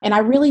And I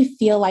really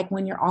feel like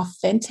when you're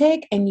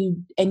authentic and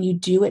you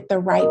do it the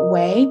right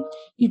way,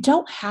 you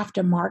don't have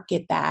to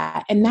market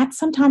that. And that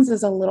sometimes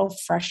is a little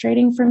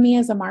frustrating for me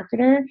as a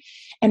marketer,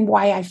 and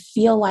why I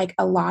feel like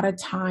a lot of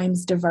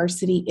times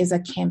diversity is a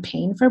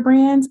campaign for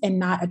brands and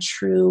not a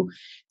true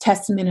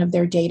testament of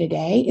their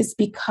day-to-day, is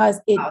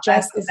because it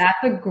that's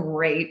a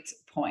great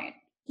point.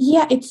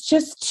 Yeah, it's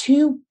just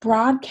too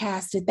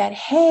broadcasted that,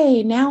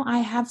 hey, now I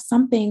have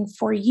something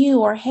for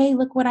you, or hey,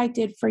 look what I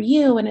did for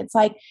you. And it's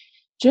like,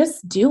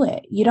 just do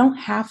it. You don't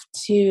have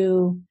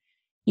to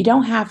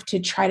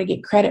try to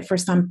get credit for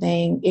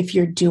something if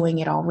you're doing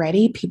it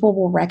already. People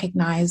will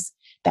recognize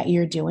that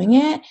you're doing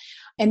it.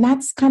 And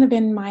that's kind of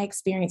been my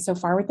experience so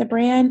far with the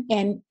brand.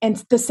 And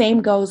the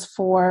same goes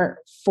for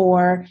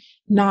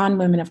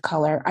non-women of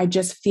color. I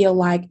just feel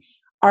like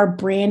our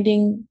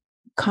branding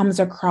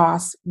comes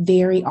across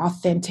very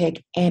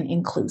authentic and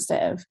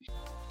inclusive.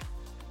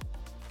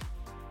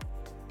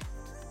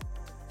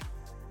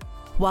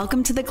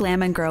 Welcome to the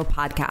Glam and Grow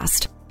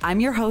podcast.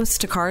 I'm your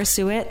host, Takara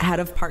Suet, head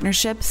of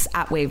partnerships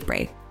at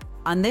Wavebreak.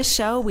 On this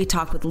show, we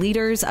talk with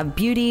leaders of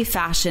beauty,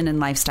 fashion, and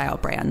lifestyle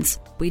brands.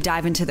 We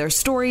dive into their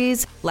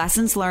stories,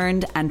 lessons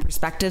learned, and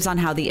perspectives on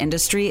how the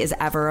industry is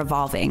ever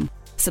evolving.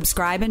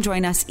 Subscribe and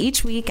join us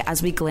each week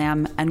as we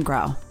glam and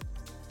grow.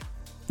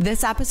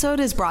 This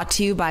episode is brought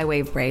to you by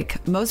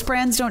Wavebreak. Most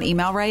brands don't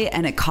email right,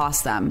 and it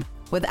costs them.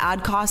 With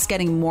ad costs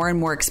getting more and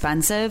more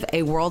expensive,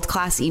 a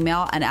world-class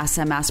email and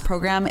SMS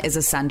program is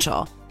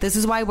essential. This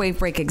is why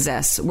Wavebreak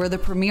exists. We're the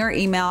premier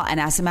email and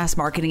SMS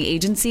marketing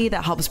agency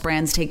that helps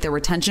brands take their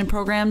retention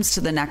programs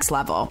to the next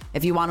level.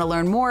 If you want to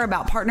learn more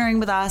about partnering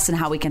with us and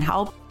how we can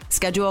help,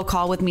 schedule a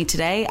call with me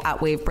today at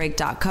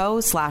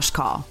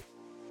wavebreak.co/call.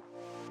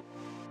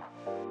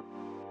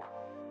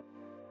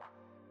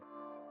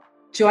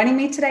 Joining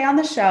me today on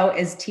the show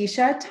is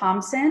Tisha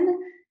Thompson,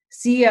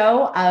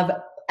 CEO of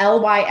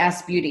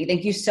LYS Beauty.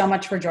 Thank you so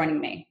much for joining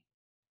me.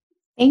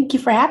 Thank you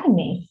for having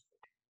me.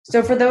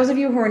 So for those of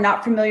you who are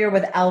not familiar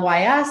with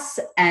LYS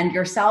and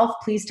yourself,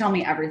 please tell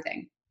me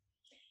everything.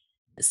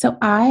 So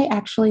I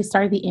actually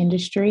started the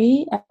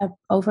industry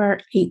over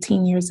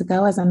 18 years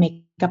ago as a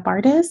makeup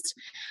artist.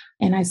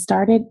 And I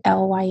started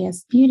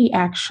LYS Beauty,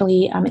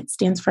 actually. It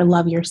stands for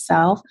Love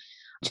Yourself,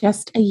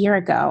 just a year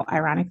ago,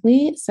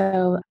 ironically.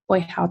 So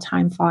boy, how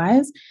time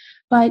flies.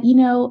 But,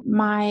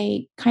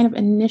 my kind of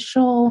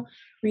initial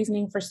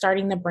reasoning for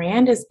starting the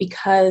brand is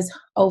because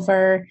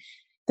over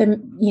the,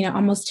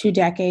 almost 2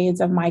 decades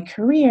of my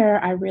career,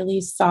 I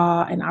really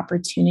saw an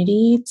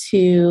opportunity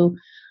to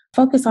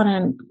focus on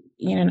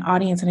an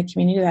audience and a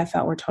community that I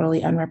felt were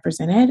totally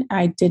unrepresented.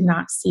 I did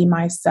not see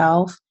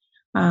myself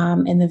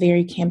in the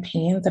very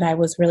campaigns that I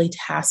was really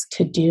tasked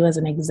to do as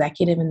an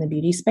executive in the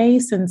beauty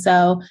space. And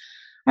so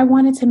I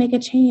wanted to make a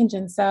change.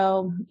 And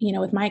so,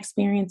 with my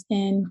experience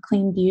in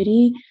clean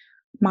beauty,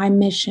 my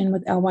mission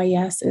with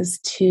LYS is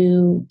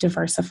to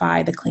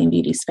diversify the clean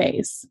beauty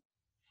space.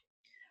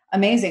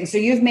 Amazing. So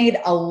you've made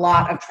a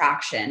lot of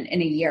traction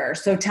in a year.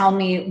 So tell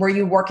me, were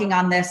you working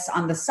on this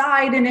on the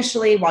side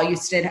initially while you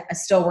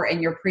still were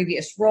in your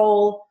previous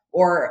role,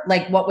 or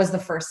like what was the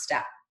first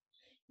step?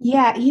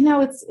 Yeah,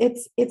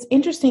 it's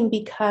interesting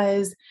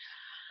because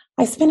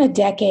I spent a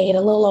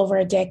little over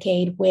a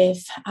decade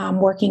with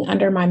working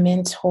under my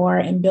mentor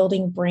and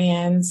building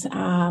brands.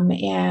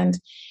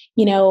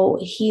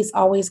 He's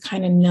always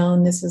kind of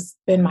known this has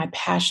been my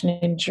passion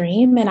and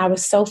dream. And I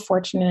was so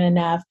fortunate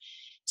enough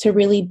to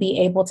really be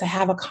able to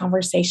have a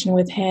conversation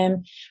with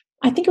him.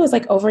 I think it was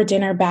like over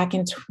dinner back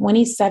in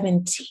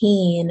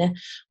 2017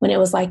 when it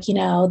was like,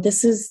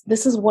 this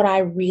is what I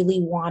really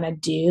want to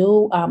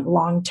do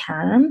long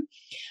term.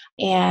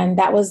 And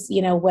that was,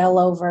 well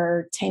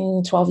over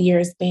 10, 12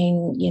 years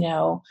being,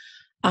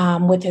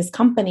 with his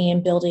company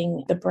and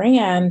building the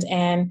brand.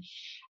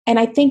 And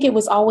I think it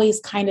was always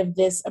kind of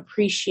this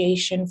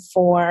appreciation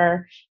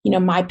for,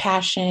 my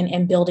passion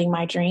and building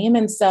my dream.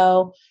 And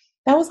so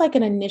that was like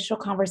an initial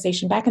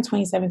conversation back in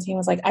 2017.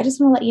 Was like, I just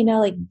want to let you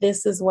know, like,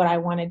 this is what I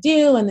want to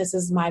do. And this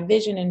is my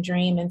vision and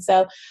dream. And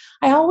so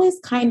I always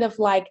kind of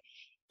like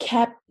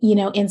kept,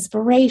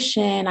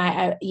 inspiration.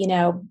 I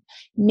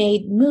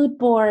made mood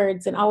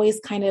boards and always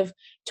kind of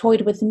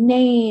toyed with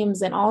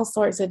names and all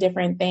sorts of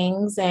different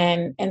things.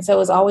 And so it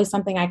was always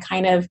something I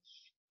kind of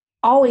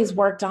always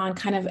worked on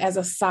kind of as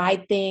a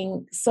side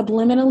thing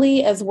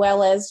subliminally, as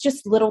well as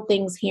just little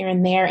things here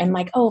and there. And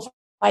like, oh, if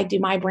I do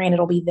my brand,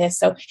 it'll be this.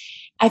 So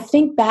I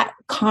think that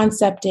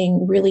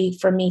concepting really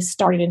for me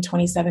started in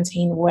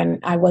 2017 when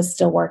I was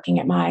still working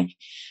at my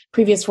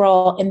previous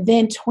role. And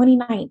then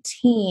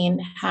 2019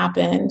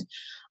 happened,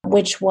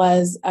 which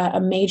was a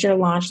major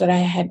launch that I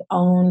had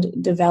owned,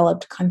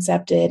 developed,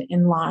 concepted,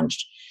 and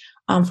launched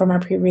from our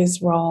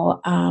previous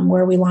role,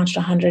 where we launched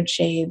 100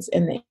 shades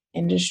in the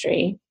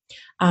industry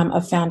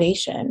of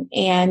foundation.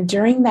 And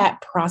during that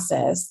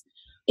process,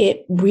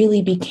 it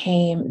really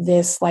became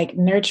this like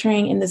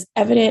nurturing and this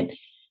evident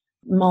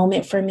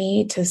moment for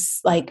me to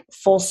like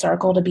full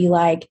circle to be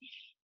like,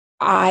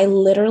 I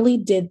literally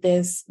did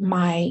this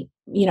my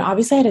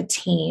obviously I had a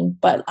team,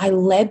 but I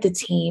led the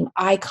team.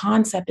 I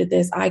concepted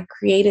this, I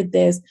created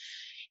this,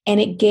 and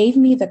it gave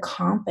me the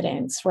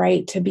confidence,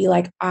 right, to be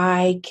like,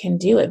 I can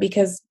do it.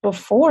 Because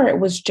before it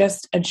was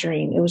just a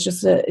dream. It's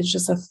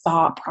just a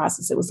thought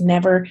process. It was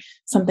never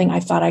something I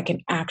thought I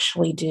could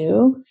actually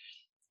do.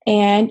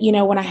 And,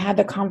 when I had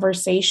the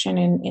conversation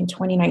in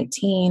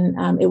 2019,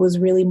 it was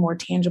really more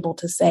tangible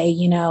to say,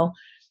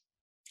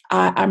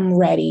 I'm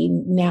ready.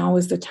 Now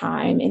is the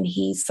time. And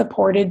he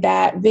supported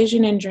that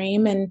vision and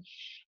dream.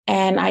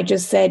 And I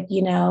just said,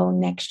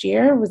 next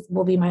year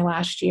will be my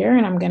last year,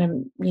 and I'm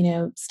going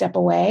to, step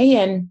away.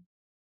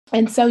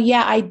 And so,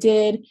 yeah, I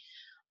did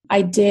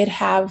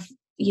have,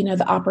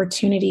 the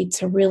opportunity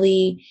to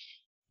really,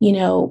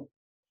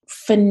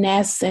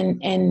 finesse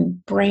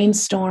and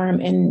brainstorm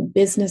and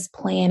business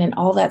plan and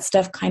all that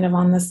stuff kind of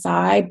on the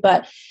side,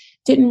 but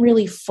didn't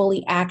really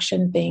fully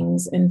action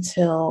things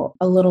until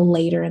a little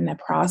later in the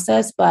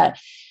process. But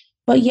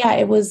yeah,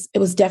 it was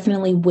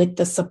definitely with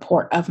the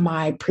support of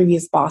my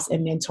previous boss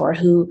and mentor,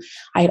 who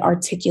I had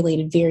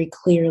articulated very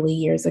clearly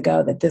years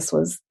ago that this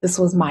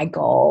was my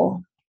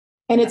goal.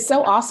 And it's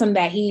so awesome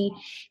that he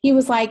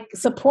was like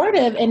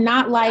supportive and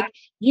not like,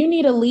 you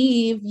need to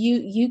leave,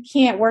 you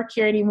can't work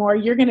here anymore,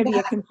 you're going to be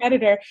a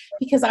competitor.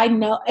 Because I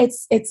know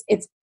it's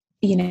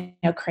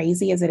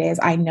crazy as it is,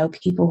 I know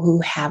people who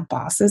have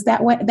bosses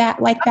that or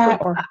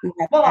who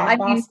have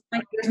bosses.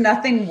 There's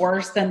nothing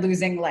worse than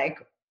losing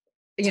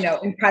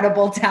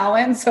incredible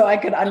talent. So I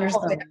could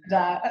understand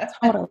that.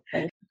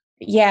 Totally.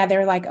 Yeah,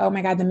 they're like, oh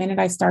my God, the minute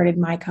I started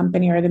my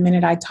company, or the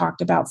minute I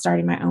talked about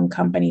starting my own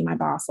company, my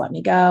boss let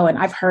me go. And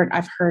I've heard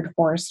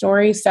horror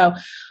stories. So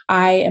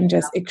I am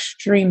just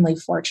extremely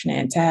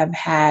fortunate to have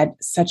had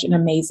such an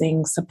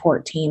amazing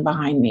support team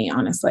behind me,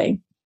 honestly.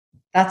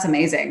 That's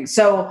amazing.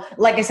 So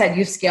like I said,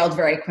 you scaled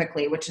very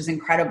quickly, which is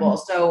incredible.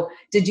 Mm-hmm. So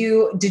did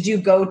you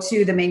go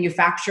to the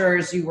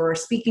manufacturers you were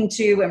speaking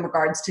to in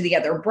regards to the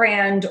other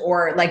brand,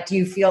 or do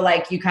you feel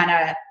like you kind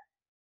of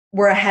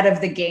were ahead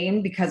of the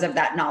game because of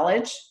that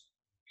knowledge?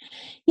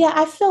 Yeah,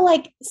 I feel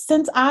like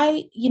since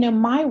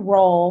my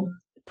role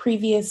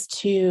previous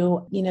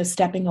to,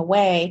 stepping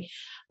away,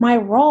 my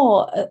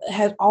role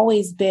has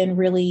always been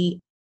really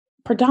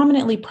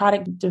predominantly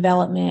product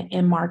development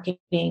and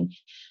marketing.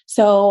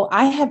 So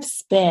I have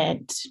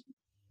spent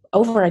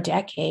over a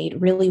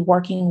decade really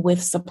working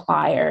with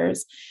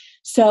suppliers.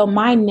 So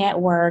my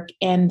network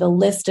and the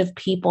list of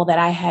people that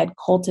I had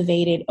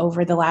cultivated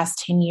over the last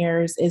 10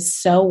 years is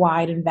so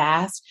wide and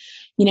vast.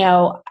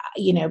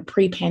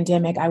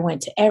 Pre-pandemic, I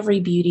went to every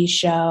beauty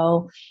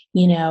show.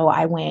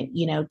 I went,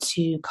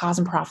 to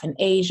Cosmoprof in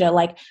Asia.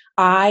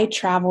 I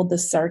traveled the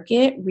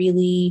circuit,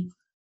 really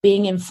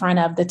being in front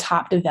of the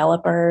top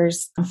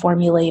developers,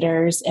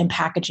 formulators, and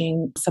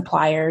packaging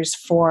suppliers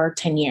for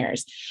 10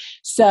 years.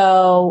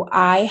 So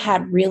I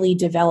had really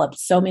developed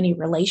so many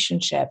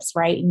relationships,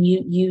 right? And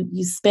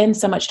you spend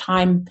so much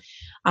time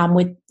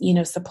with,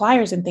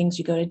 suppliers and things.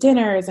 You go to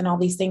dinners and all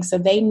these things. So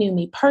they knew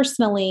me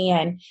personally.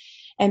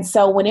 And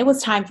so when it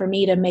was time for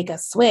me to make a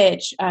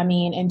switch,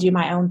 and do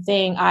my own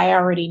thing, I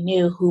already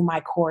knew who my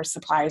core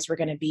suppliers were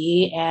going to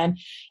be. And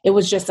it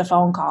was just a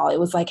phone call. It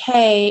was like,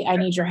 hey, I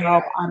need your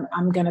help.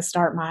 I'm going to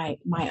start my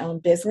own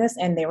business.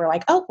 And they were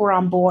like, oh, we're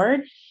on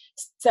board.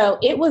 So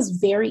it was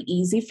very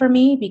easy for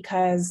me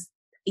because,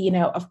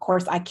 of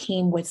course, I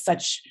came with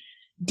such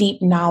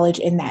deep knowledge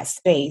in that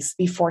space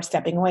before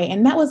stepping away.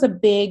 And that was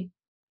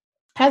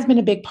has been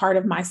a big part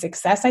of my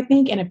success, I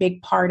think, and a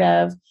big part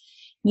of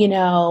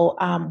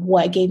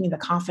what gave me the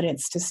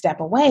confidence to step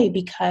away,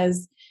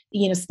 because,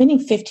 spending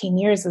 15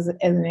 years as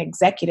an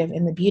executive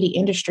in the beauty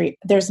industry,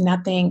 there's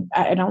nothing,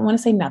 I don't want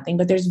to say nothing,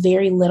 but there's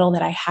very little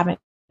that I haven't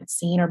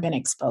seen or been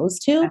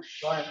exposed to.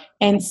 Sure.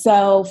 And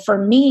so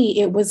for me,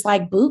 it was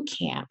like boot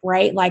camp,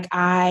 right?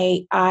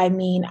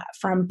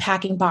 From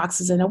packing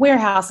boxes in a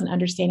warehouse and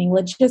understanding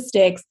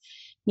logistics,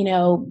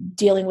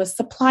 dealing with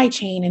supply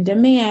chain and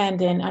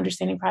demand and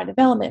understanding product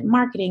development,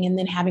 marketing, and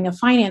then having a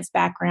finance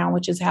background,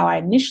 which is how I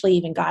initially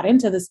even got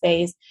into the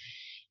space.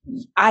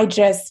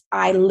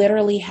 I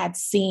literally had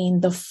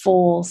seen the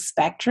full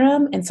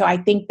spectrum. And so I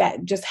think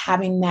that just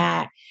having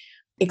that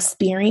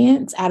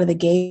experience out of the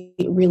gate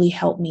really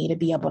helped me to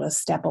be able to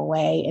step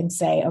away and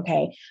say,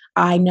 okay,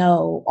 I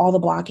know all the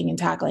blocking and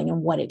tackling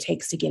and what it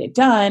takes to get it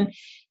done.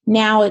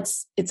 Now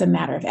it's a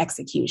matter of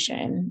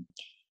execution.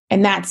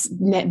 And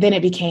then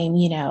it became,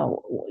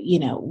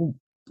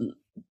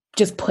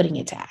 just putting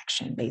it to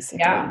action, basically.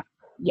 Yeah.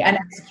 And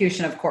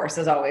execution, of course,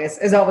 is always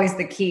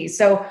the key.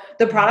 So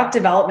the product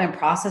development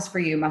process for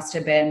you must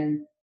have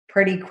been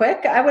pretty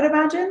quick, I would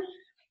imagine.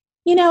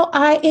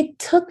 It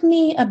took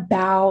me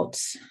about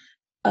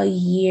a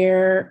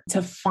year to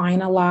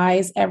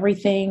finalize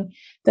everything.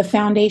 The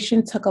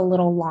foundation took a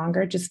little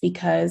longer just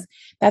because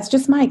that's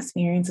just my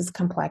experience as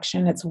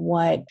complexion. It's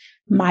what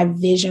my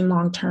vision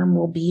long-term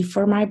will be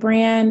for my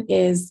brand,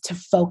 is to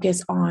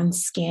focus on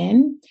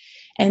skin.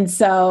 And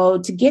so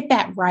to get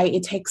that right,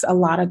 it takes a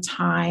lot of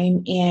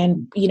time.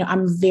 And,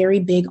 I'm very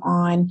big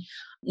on,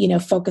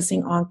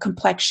 focusing on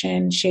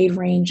complexion, shade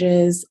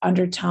ranges,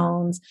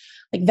 undertones.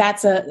 Like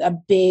that's a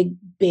big,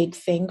 big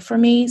thing for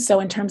me. So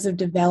in terms of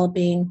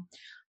developing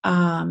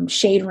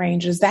shade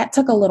ranges, that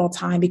took a little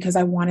time because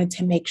I wanted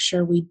to make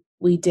sure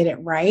we did it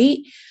right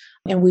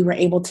and we were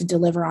able to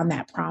deliver on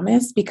that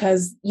promise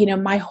because,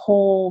 my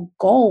whole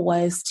goal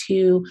was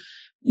to,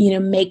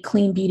 make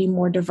clean beauty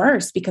more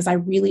diverse because I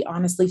really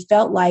honestly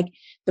felt like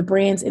the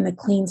brands in the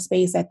clean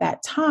space at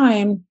that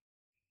time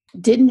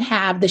didn't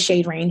have the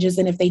shade ranges.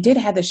 And if they did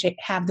have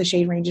the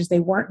shade ranges, they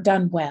weren't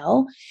done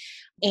well.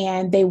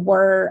 And they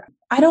were,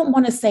 I don't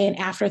want to say an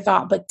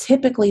afterthought, but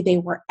typically they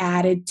were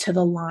added to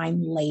the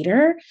line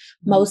later.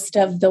 Most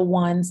of the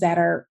ones that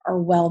are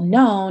well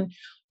known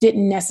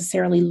didn't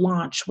necessarily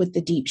launch with the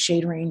deep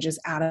shade ranges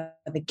out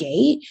of the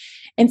gate.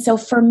 And so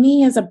for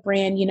me as a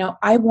brand,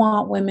 I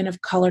want women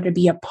of color to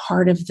be a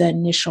part of the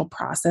initial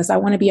process. I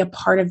want to be a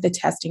part of the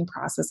testing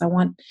process. I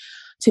want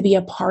to be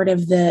a part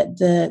of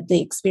the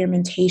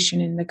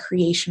experimentation and the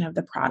creation of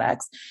the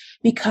products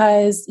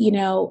because,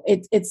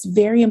 it's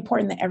very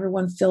important that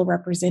everyone feel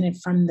represented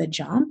from the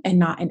jump and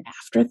not an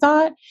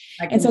afterthought.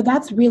 And so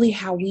that's really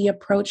how we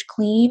approach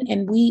clean.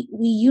 And we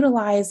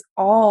utilize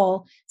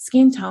all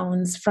skin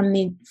tones from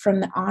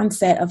the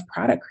onset of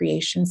product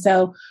creation.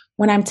 So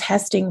when I'm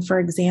testing, for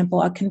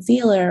example, a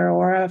concealer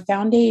or a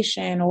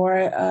foundation or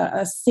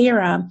a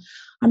serum,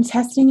 I'm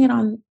testing it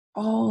on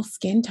all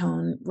skin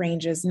tone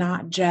ranges,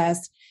 not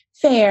just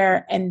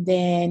fair. And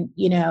then,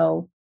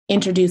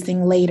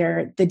 introducing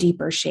later the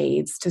deeper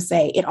shades to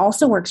say it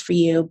also works for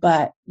you,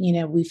 but,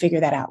 we figure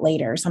that out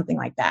later, something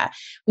like that.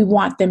 We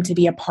want them to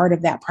be a part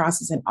of that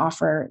process and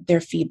offer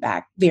their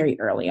feedback very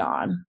early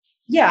on.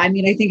 Yeah. I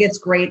mean, I think it's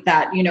great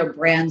that,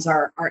 brands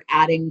are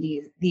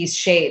adding these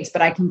shades,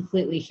 but I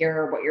completely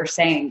hear what you're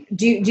saying.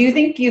 Do you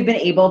think you've been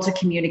able to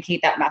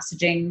communicate that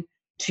messaging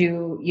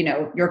to,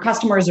 your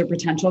customers or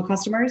potential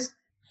customers?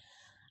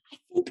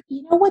 I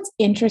think, what's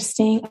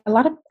interesting,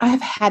 I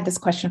have had this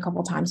question a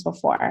couple of times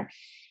before.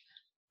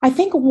 I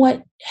think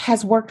what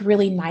has worked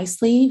really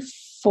nicely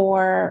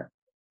for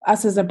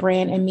us as a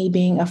brand and me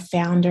being a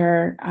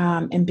founder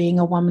and being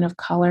a woman of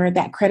color,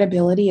 that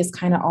credibility is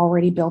kind of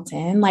already built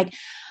in. Like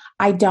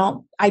I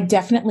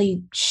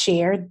definitely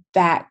shared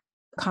that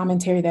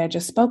commentary that I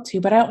just spoke to,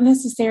 but I don't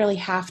necessarily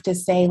have to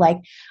say like,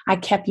 I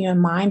kept you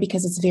in mind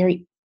because it's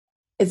very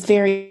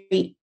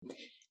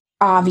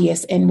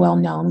obvious and well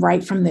known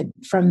right from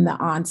the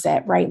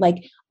onset, right?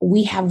 Like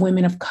we have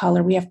women of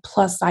color, we have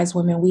plus size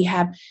women, we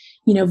have,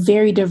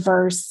 very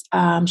diverse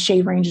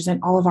shade ranges in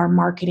all of our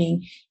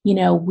marketing.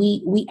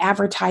 We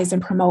advertise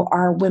and promote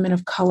our women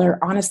of color,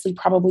 honestly,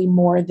 probably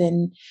more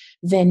than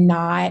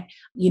not.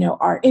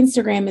 Our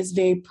Instagram is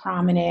very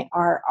prominent,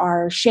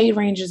 our shade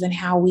ranges and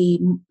how we,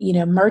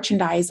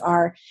 merchandise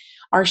our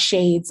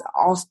shades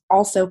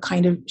also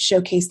kind of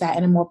showcase that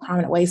in a more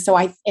prominent way. So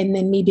and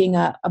then me being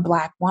a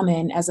Black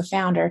woman as a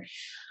founder,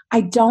 I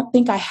don't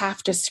think I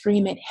have to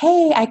scream it,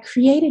 hey, I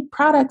created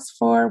products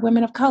for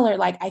women of color.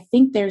 Like, I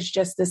think there's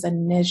just this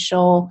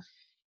initial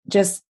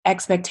just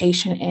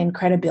expectation and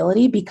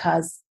credibility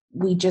because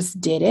we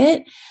just did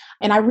it.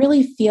 And I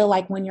really feel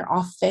like when you're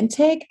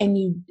authentic and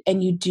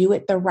you do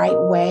it the right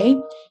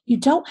way, you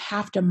don't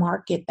have to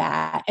market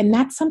that. And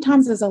that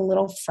sometimes is a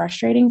little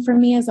frustrating for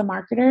me as a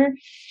marketer,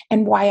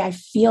 and why I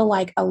feel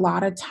like a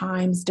lot of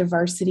times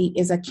diversity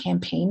is a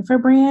campaign for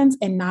brands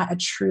and not a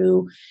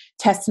true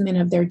testament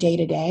of their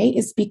day-to-day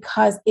is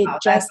because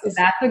that's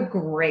a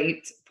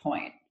great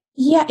point.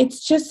 Yeah,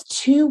 it's just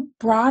too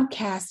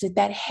broadcasted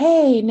that,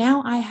 hey,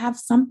 now I have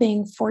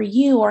something for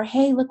you, or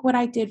hey, look what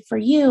I did for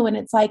you. And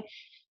it's like,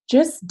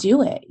 just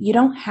do it. You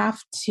don't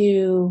have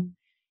to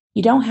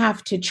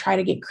try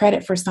to get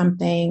credit for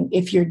something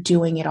if you're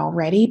doing it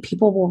already.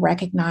 People will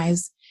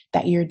recognize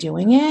that you're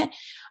doing it.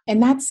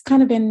 And that's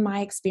kind of been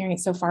my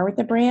experience so far with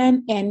the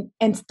brand. And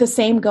the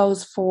same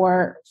goes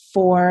for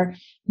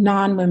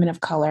non-women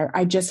of color.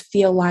 I just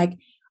feel like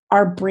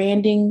our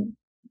branding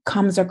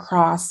comes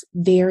across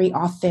very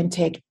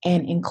authentic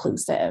and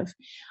inclusive.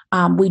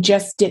 We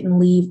just didn't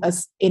leave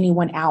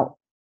anyone out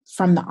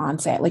from the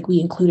onset. Like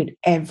we included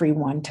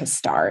everyone to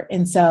start.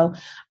 And so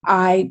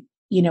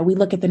we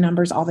look at the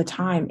numbers all the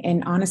time.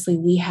 And honestly,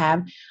 we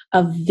have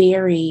a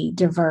very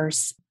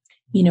diverse,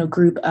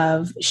 group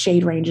of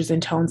shade ranges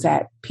and tones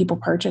that people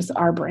purchase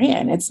our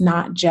brand. It's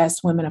not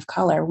just women of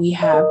color. We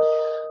have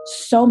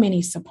so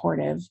many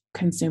supportive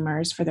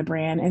consumers for the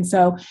brand. And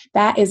so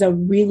that is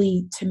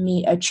to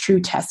me, a true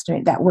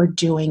testament that we're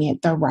doing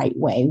it the right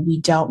way. We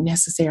don't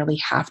necessarily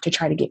have to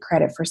try to get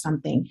credit for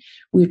something.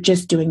 We're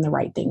just doing the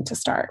right thing to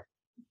start.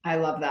 I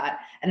love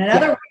that. And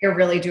another way you're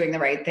really doing the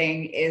right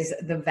thing is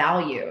the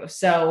value.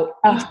 So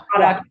each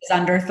product is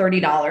under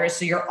 $30.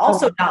 So you're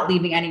also not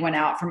leaving anyone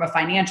out from a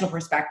financial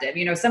perspective.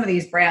 Some of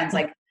these brands,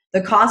 like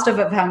the cost of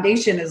a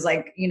foundation is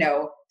like,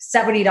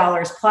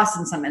 $70 plus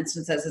in some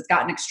instances. It's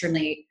gotten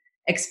extremely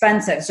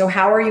expensive. So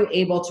how are you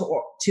able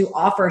to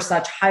offer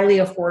such highly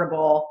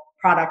affordable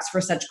products for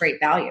such great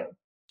value?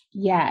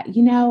 Yeah.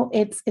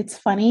 It's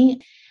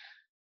funny.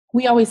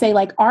 we always say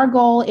like our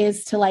goal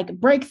is to like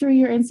break through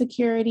your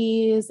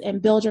insecurities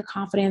and build your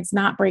confidence,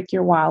 not break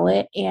your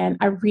wallet. And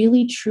I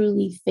really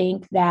truly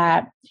think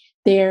that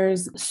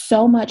there's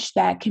so much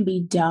that can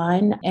be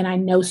done. And I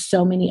know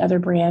so many other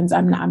brands,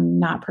 I'm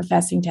not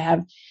professing to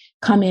have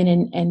come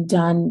in and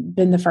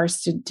been the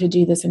first to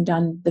do this and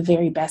done the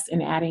very best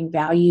in adding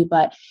value.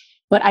 But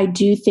I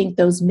do think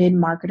those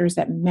mid-marketers,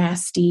 that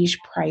masstige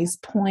price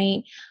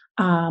point,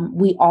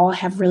 we all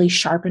have really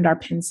sharpened our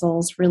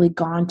pencils, really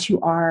gone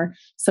to our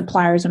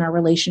suppliers and our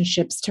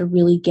relationships to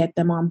really get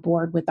them on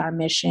board with our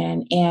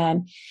mission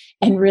and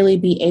really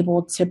be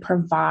able to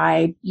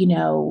provide,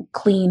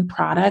 clean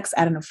products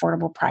at an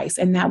affordable price.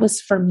 And that was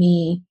for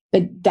me,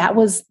 that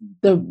was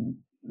the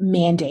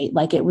mandate.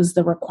 Like it was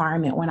the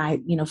requirement when I,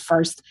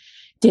 first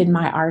did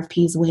my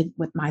RFPs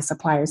with my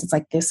suppliers. It's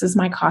like, this is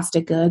my cost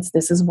of goods.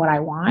 This is what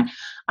I want.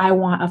 I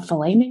want a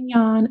filet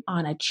mignon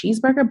on a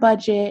cheeseburger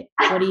budget.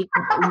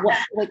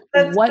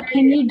 What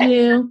can you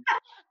do?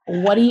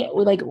 What do you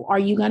like? Are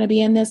you going to be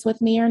in this with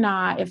me or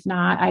not? If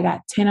not, I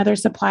got 10 other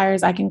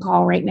suppliers I can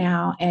call right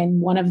now. And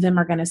one of them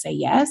are going to say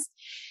yes.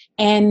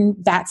 And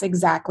that's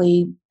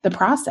exactly the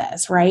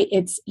process, right?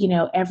 It's,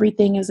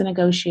 everything is a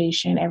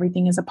negotiation.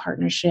 Everything is a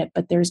partnership,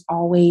 but there's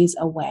always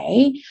a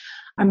way.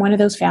 I'm one of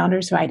those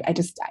founders who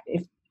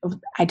if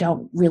I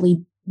don't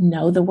really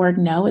know the word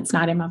no, it's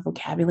not in my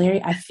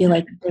vocabulary. I feel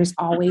like there's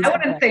always. I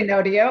wouldn't say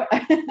no to you.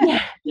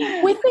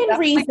 Yeah, within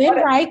reason,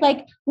 right?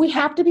 Like we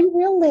have to be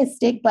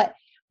realistic, but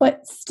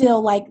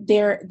still, like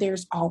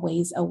there's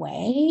always a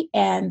way,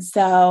 and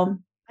so.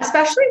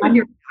 Especially with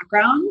your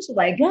background,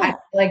 like I feel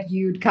like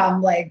you'd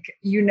come like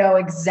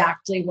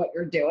exactly what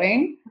you're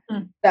doing.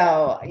 Mm-hmm.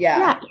 So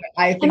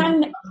I think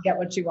you get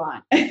what you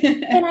want.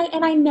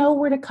 and I know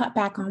where to cut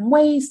back on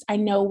waste. I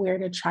know where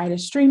to try to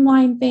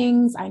streamline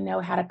things. I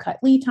know how to cut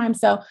lead time.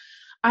 So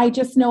I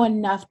just know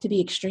enough to be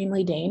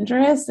extremely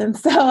dangerous. And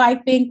so I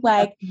think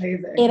like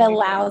it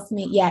allows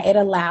me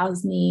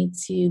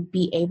to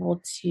be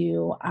able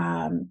to,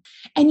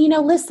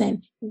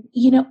 listen,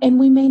 and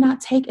we may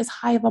not take as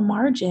high of a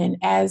margin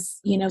as,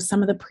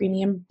 some of the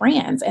premium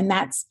brands. And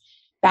that's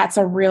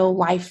a real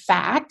life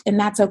fact. And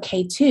that's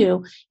okay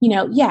too.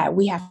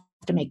 We have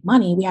to make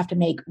money. We have to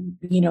make,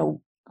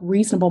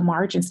 reasonable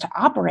margins to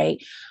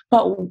operate,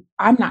 but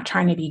I'm not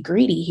trying to be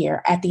greedy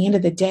here. At the end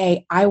of the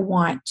day, I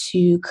want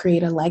to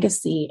create a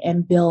legacy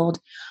and build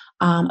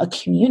a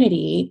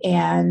community,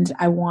 and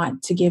I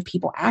want to give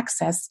people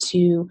access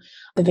to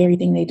the very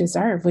thing they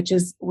deserve, which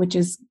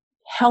is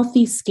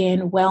healthy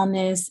skin,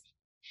 wellness,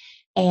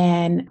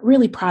 and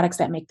really products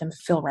that make them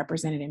feel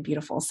represented and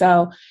beautiful.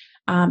 So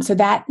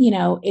that,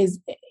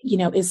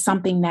 is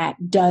something that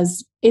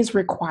is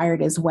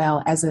required as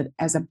well as a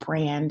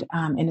brand.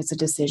 And it's a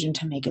decision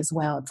to make as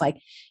well. It's like,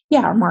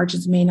 our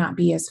margins may not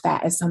be as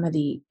fat as some of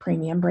the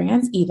premium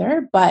brands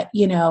either, but,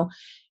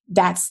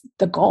 that's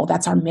the goal.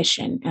 That's our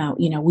mission.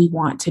 We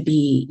want to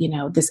be,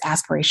 this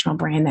aspirational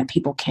brand that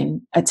people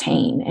can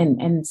attain.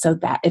 And so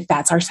that if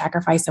that's our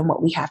sacrifice and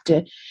what we have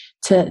to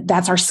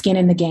that's our skin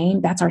in the game,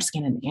 that's our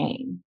skin in the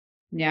game.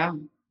 Yeah.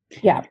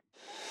 Yeah.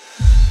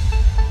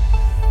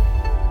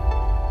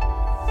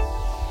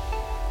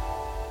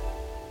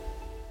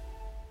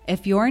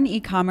 If you're an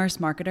e-commerce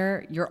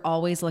marketer, you're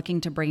always looking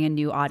to bring in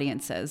new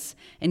audiences,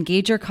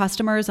 engage your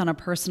customers on a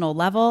personal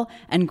level,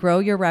 and grow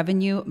your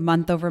revenue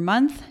month over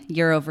month,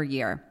 year over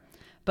year.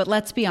 But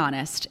let's be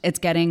honest, it's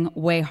getting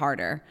way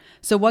harder.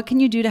 So what can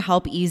you do to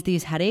help ease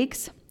these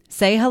headaches?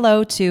 Say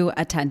hello to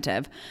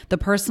Attentive, the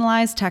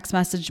personalized text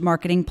message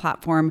marketing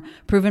platform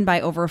proven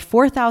by over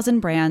 4,000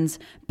 brands,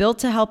 built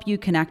to help you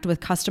connect with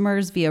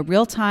customers via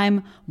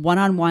real-time,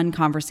 one-on-one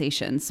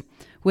conversations.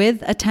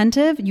 With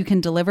Attentive, you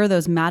can deliver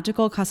those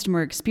magical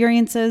customer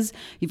experiences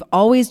you've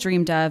always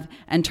dreamed of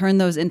and turn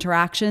those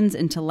interactions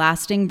into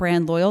lasting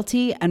brand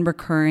loyalty and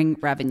recurring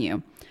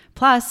revenue.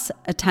 Plus,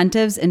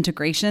 Attentive's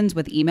integrations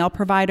with email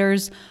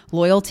providers,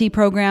 loyalty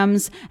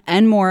programs,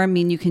 and more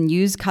mean you can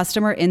use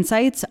customer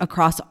insights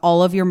across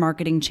all of your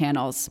marketing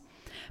channels.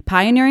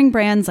 Pioneering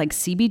brands like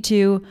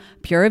CB2,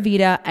 Pura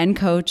Vida, and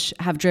Coach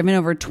have driven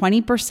over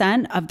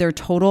 20% of their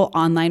total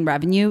online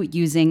revenue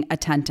using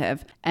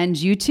Attentive. And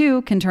you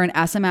too can turn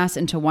SMS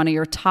into one of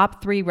your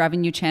top 3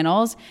 revenue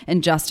channels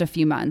in just a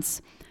few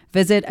months.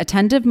 Visit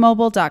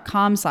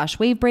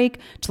attentivemobile.com/wavebreak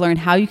to learn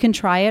how you can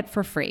try it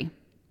for free.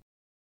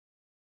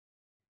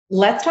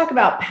 Let's talk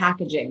about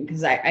packaging,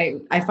 because I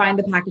find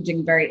the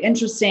packaging very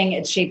interesting.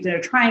 It's shaped in a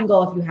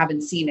triangle if you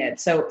haven't seen it.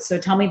 So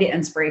tell me the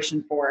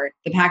inspiration for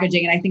the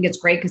packaging. And I think it's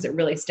great because it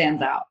really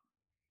stands out.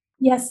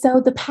 Yes.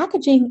 So the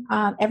packaging,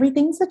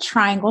 everything's a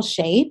triangle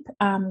shape,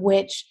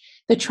 which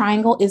the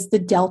triangle is the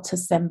delta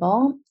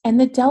symbol. And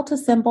the delta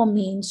symbol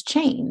means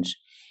change.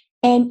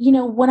 And,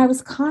 when I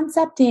was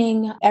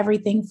concepting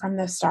everything from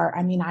the start,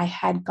 I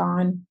had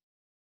gone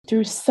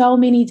through so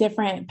many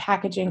different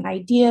packaging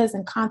ideas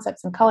and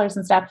concepts and colors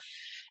and stuff.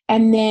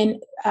 And then,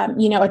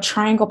 a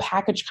triangle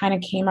package kind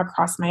of came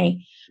across my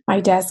my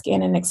desk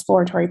in an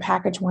exploratory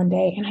package one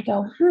day and I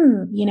go,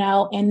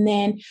 and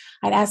then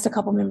I'd asked a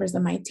couple members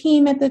of my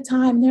team at the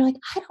time and they're like,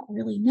 I don't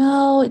really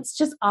know. It's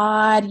just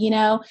odd,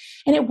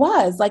 and it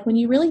was like, when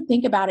you really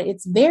think about it,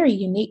 it's very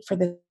unique for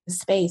the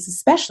space,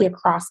 especially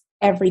across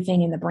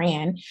everything in the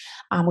brand,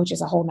 which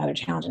is a whole nother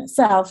challenge in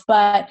itself.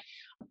 But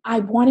I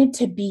wanted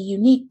to be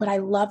unique, but I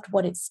loved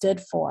what it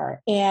stood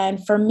for.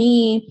 And for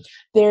me,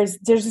 there's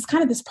this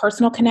kind of this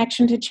personal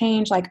connection to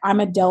change. Like I'm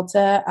a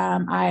Delta,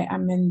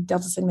 I'm in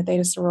Delta Sigma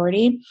Theta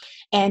sorority.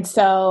 And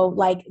so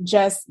like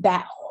just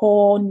that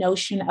whole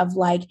notion of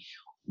like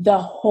the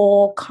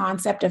whole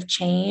concept of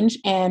change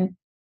and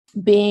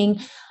being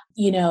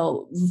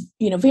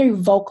very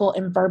vocal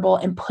and verbal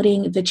and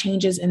putting the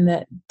changes in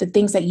the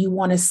things that you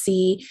want to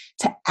see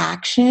to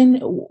action,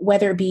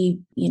 whether it be,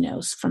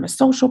 from a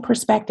social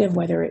perspective,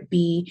 whether it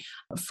be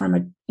from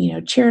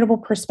a, charitable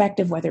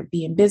perspective, whether it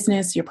be in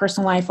business, your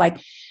personal life, like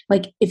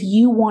if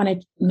you want to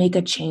make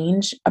a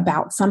change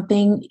about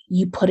something,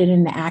 you put it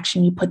into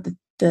action, you put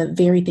the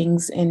very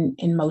things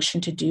in motion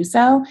to do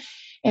so.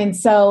 And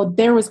so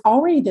there was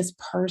already this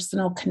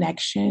personal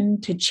connection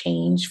to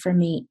change for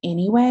me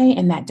anyway,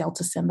 and that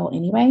Delta symbol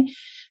anyway.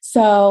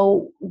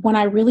 So when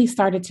I really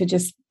started to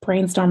just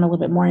brainstorm a little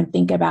bit more and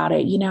think about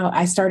it,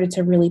 I started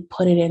to really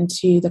put it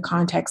into the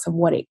context of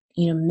what it,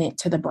 meant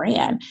to the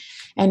brand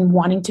and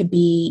wanting to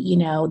be,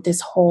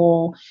 this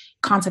whole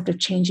concept of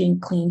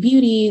changing clean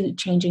beauty,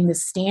 changing the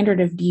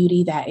standard of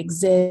beauty that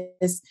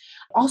exists,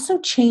 also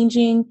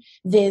changing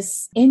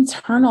this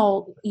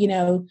internal,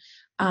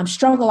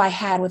 struggle I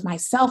had with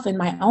myself and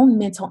my own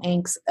mental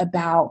angst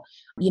about,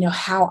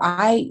 how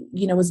I,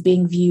 was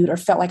being viewed or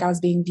felt like I was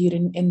being viewed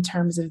in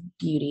terms of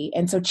beauty.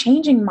 And so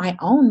changing my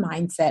own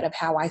mindset of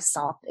how I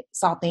saw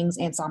things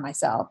and saw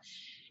myself.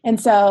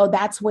 And so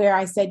that's where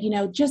I said,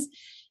 just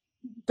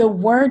the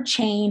word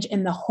change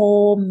and the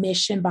whole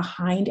mission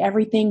behind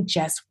everything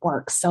just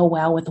works so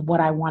well with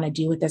what I want to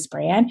do with this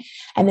brand.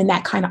 And then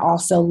that kind of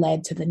also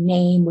led to the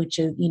name, which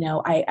is,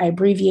 I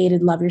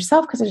abbreviated Love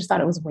Yourself because I just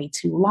thought it was way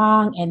too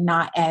long and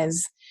not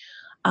as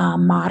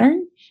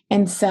modern.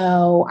 And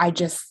so I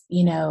just,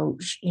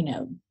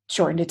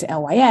 shortened it to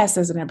LYS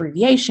as an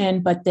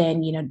abbreviation, but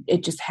then,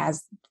 it just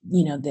has,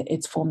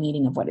 its full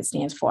meaning of what it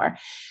stands for.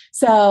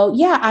 So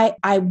yeah,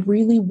 I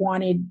really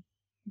wanted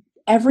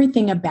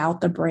everything about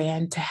the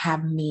brand to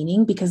have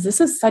meaning because this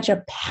is such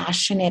a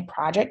passionate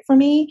project for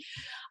me.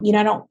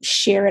 I don't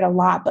share it a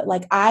lot, but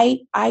like I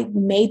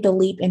made the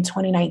leap in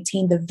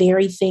 2019, the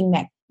very thing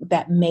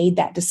that made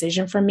that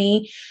decision for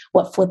me.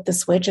 What flipped the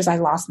switch is I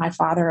lost my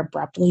father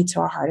abruptly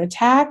to a heart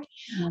attack.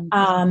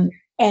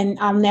 And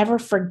I'll never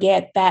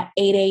forget that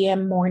 8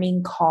 a.m.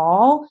 morning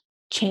call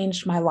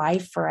changed my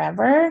life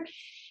forever.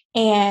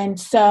 And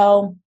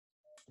so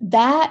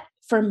that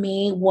for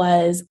me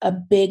was a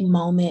big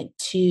moment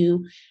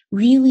to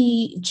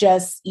really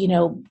just,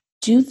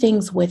 do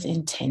things with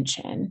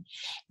intention.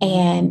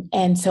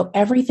 And so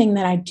everything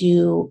that I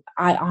do,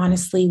 I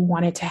honestly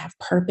wanted to have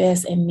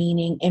purpose and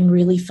meaning and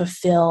really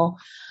fulfill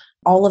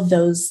all of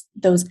those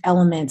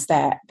elements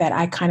that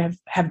I kind of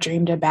have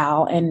dreamed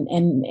about. And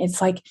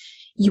it's like,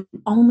 you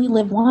only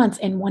live once,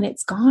 and when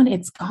it's gone,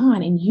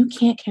 and you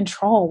can't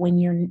control when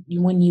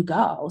you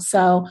go.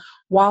 So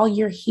while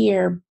you're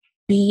here,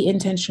 be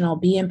intentional,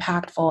 be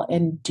impactful,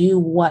 and do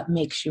what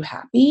makes you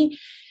happy.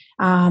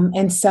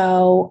 And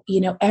so,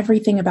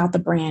 everything about the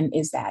brand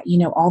is that,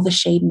 all the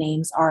shade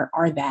names are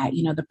that,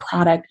 the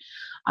product,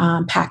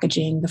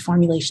 packaging, the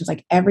formulations,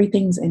 like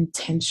everything's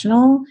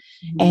intentional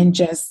and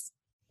just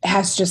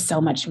has just so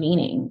much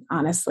meaning,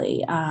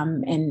 honestly.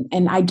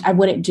 And I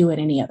wouldn't do it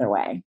any other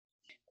way.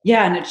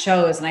 Yeah. And it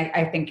shows. And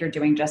I think you're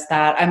doing just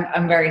that.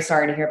 I'm very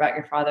sorry to hear about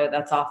your father.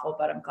 That's awful,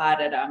 but I'm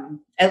glad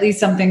at least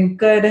something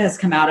good has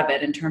come out of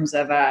it in terms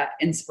of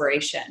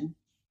inspiration.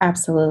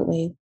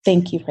 Absolutely.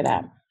 Thank you for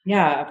that.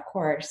 Yeah, of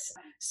course.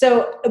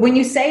 So when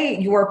you say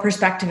your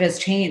perspective has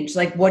changed,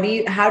 like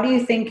how do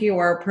you think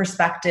your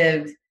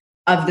perspective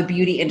of the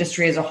beauty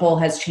industry as a whole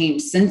has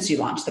changed since you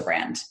launched the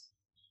brand?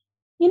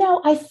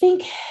 I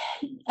think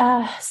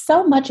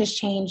so much has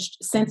changed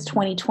since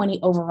 2020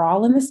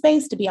 overall in the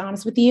space, to be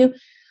honest with you.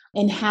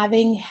 And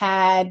having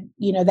had,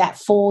 that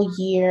full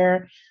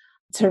year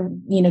to,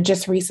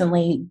 just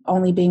recently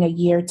only being a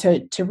year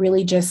to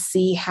really just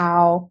see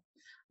how,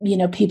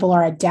 people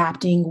are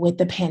adapting with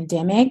the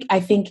pandemic.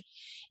 I think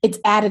it's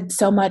added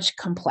so much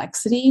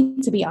complexity,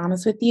 to be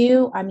honest with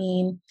you. I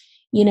mean,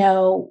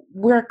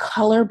 we're a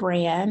color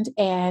brand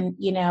and,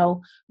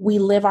 we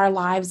live our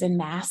lives in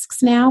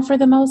masks now for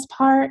the most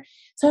part.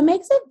 So it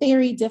makes it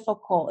very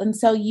difficult. And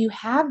so you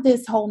have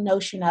this whole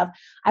notion of,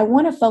 I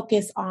want to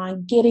focus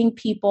on getting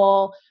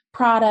people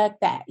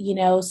product that,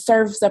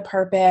 serves a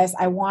purpose.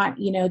 I want,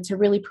 to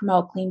really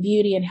promote clean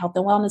beauty and health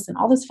and wellness and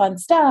all this fun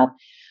stuff.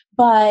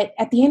 But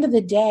at the end of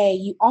the day,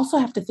 you also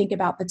have to think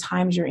about the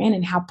times you're in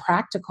and how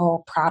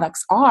practical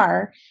products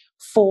are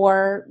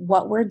for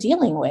what we're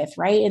dealing with,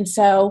 right? And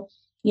so,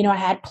 I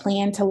had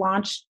planned to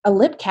launch a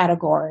lip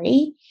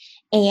category.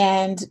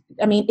 And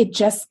I mean, it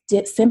just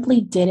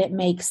simply didn't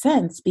make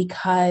sense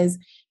because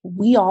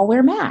we all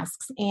wear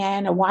masks.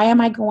 And why am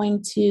I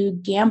going to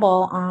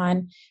gamble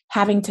on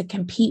having to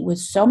compete with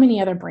so many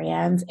other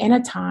brands in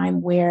a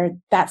time where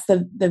that's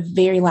the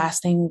very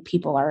last thing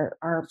people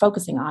are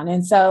focusing on?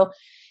 And so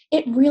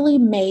it really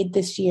made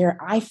this year,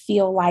 I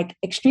feel like,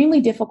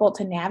 extremely difficult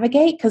to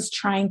navigate because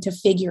trying to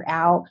figure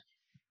out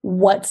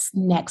what's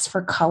next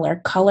for color.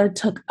 Color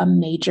took a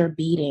major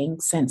beating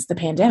since the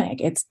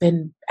pandemic. It's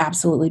been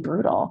absolutely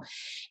brutal.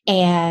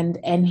 And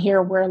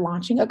here we're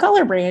launching a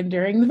color brand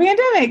during the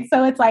pandemic.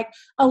 So it's like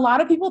a lot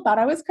of people thought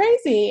I was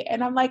crazy.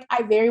 And I'm like,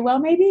 I very well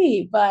may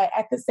be. But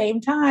at the same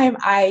time,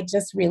 I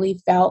just really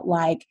felt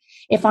like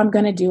if I'm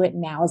going to do it,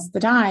 now is the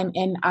time.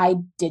 And I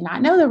did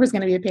not know there was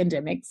going to be a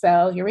pandemic.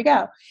 So here we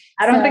go.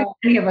 I don't think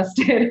any of us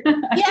did.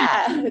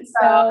 Yeah.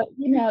 So,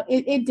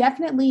 it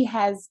definitely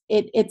has,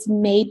 it's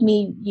made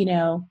me,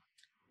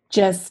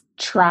 just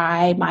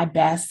try my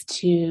best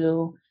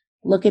to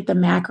look at the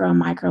macro and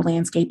micro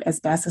landscape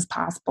as best as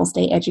possible,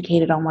 stay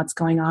educated on what's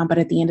going on. But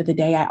at the end of the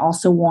day, I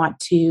also want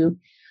to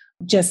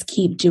just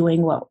keep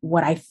doing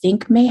what I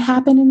think may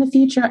happen in the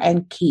future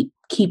and keep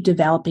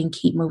developing,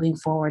 keep moving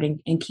forward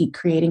and keep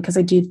creating. Because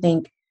I do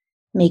think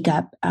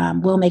makeup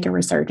will make a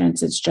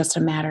resurgence. It's just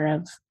a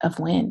matter of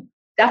when.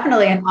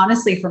 Definitely. And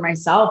honestly, for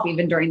myself,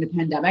 even during the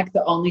pandemic,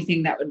 the only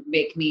thing that would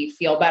make me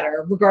feel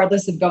better,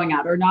 regardless of going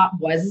out or not,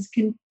 was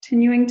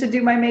continuing to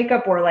do my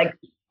makeup or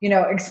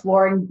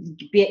exploring,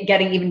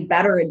 getting even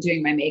better at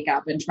doing my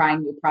makeup and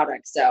trying new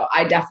products. So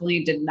I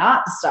definitely did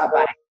not stop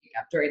buying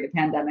makeup during the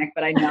pandemic,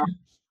 but I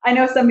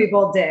know some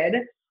people did.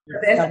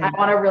 I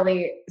want to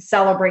really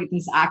celebrate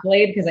this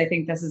accolade because I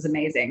think this is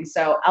amazing.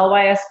 So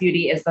LYS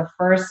Beauty is the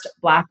first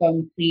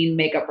Black-owned clean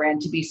makeup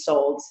brand to be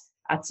sold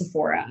at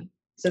Sephora.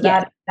 So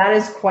that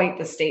is quite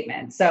the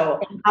statement.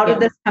 So how did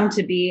this come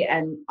to be?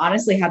 And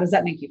honestly, how does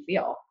that make you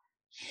feel?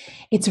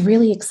 It's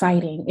really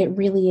exciting. It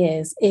really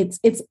is. It's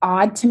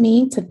odd to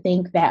me to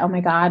think that, oh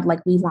my God, like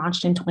we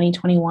launched in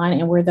 2021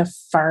 and we're the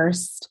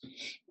first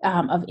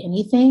of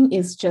anything.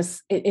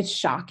 It's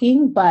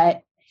shocking,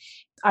 but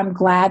I'm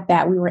glad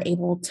that we were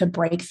able to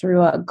break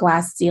through a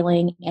glass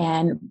ceiling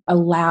and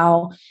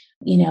allow,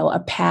 a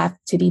path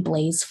to be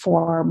blazed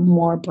for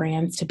more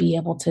brands to be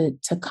able to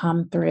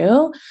come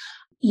through.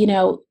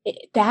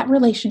 That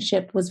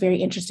relationship was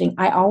very interesting.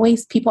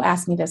 People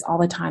ask me this all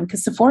the time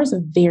because Sephora is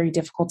very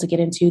difficult to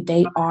get into.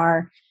 They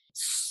are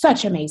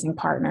such amazing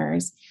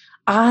partners.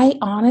 I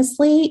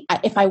honestly,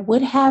 if I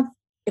would have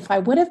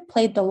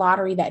played the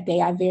lottery that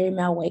day, I very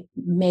well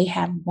may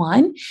have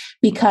won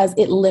because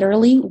it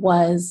literally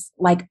was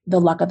like the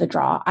luck of the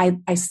draw.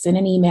 I sent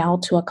an email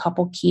to a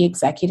couple key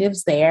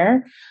executives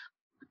there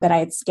that I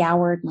had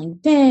scoured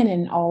LinkedIn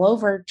and all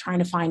over trying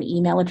to find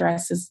email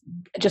addresses,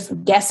 just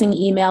guessing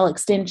email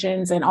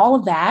extensions and all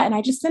of that. And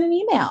I just sent an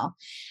email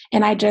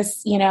and I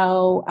just,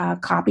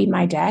 copied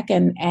my deck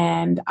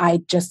and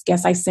I just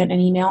guess I sent an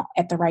email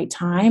at the right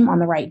time on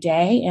the right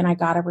day. And I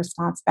got a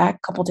response back a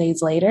couple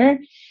days later.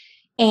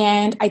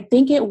 And I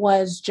think it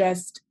was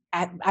just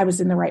I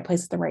was in the right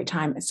place at the right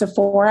time.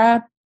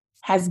 Sephora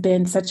has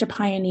been such a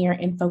pioneer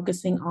in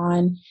focusing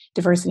on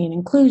diversity and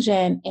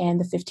inclusion and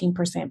the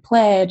 15%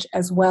 pledge,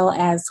 as well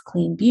as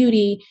clean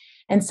beauty.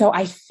 And so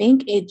I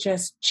think it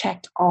just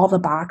checked all the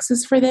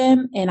boxes for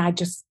them. And I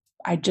just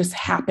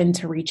happened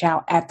to reach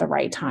out at the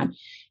right time.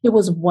 It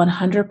was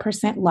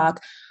 100%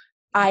 luck.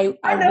 I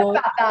know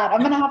about that.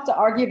 I'm going to have to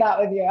argue that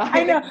with you.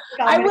 I know.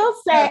 I will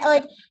say,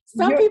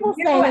 some people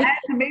say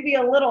maybe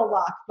a little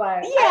luck,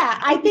 but yeah,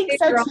 I think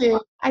so too.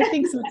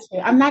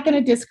 I'm not going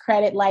to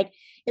discredit.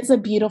 It's a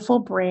beautiful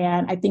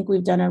brand. I think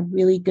we've done a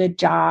really good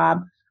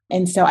job.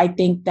 And so I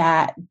think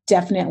that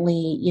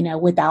definitely,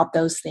 without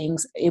those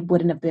things, it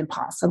wouldn't have been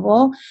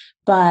possible.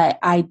 But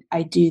I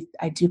do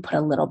put a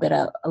little bit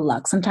of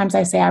luck. Sometimes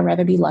I say I'd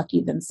rather be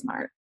lucky than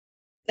smart.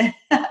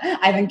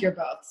 I think you're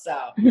both. So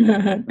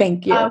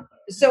thank you.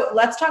 So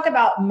let's talk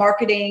about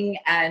marketing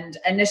and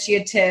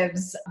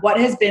initiatives. What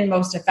has been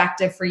most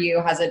effective for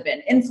you? Has it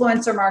been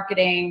influencer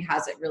marketing?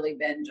 Has it really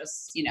been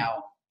just,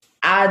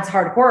 ads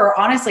hardcore? Or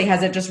honestly,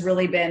 has it just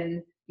really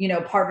been,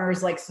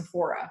 partners like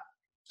Sephora?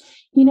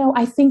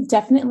 I think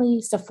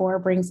definitely Sephora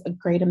brings a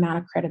great amount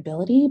of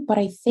credibility, but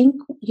I think,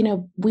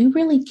 we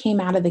really came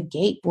out of the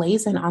gate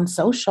blazing on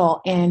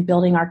social and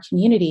building our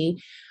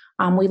community.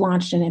 We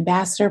launched an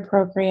ambassador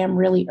program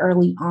really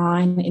early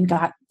on and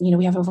got,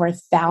 we have over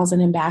 1,000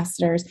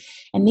 ambassadors.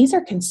 And these are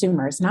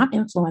consumers, not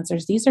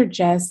influencers. These are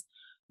just,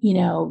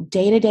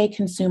 day-to-day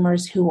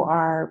consumers who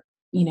are,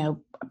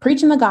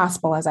 preaching the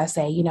gospel, as I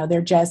say.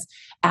 They're just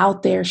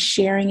out there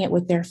sharing it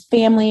with their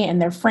family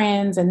and their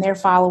friends and their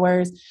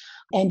followers.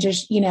 And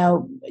just,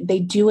 they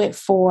do it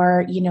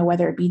for,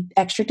 whether it be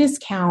extra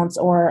discounts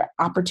or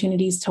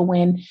opportunities to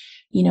win,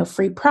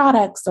 free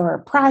products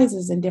or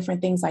prizes and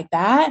different things like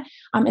that.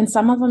 And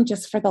some of them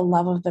just for the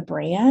love of the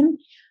brand.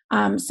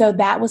 So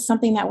that was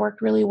something that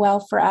worked really well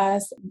for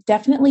us.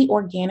 Definitely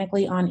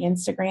organically on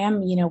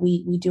Instagram.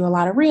 We do a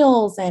lot of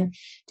reels and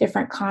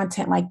different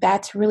content like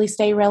that to really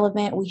stay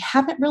relevant. We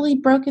haven't really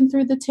broken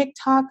through the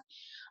TikTok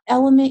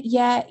element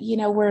yet.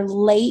 We're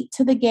late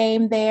to the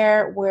game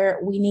there, where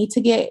we need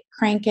to get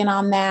cranking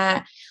on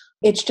that.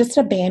 It's just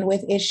a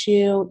bandwidth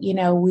issue.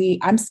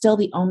 I'm still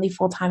the only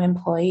full-time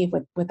employee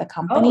with the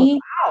company.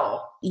 Oh,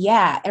 wow.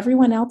 Yeah.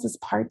 Everyone else is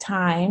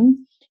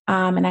part-time.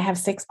 And I have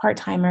 6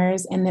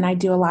 part-timers, and then I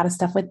do a lot of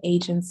stuff with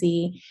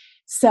agency.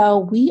 So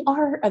we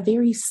are a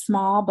very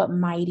small but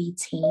mighty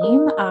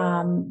team,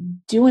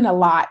 doing a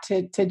lot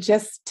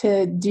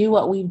to do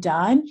what we've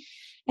done.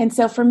 And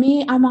so for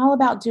me, I'm all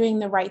about doing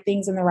the right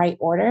things in the right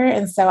order.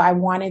 And so I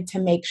wanted to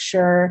make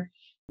sure,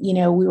 we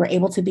were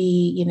able to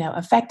be,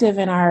 effective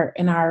in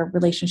our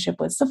relationship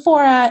with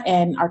Sephora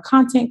and our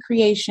content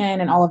creation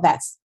and all of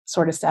that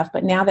sort of stuff.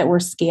 But now that we're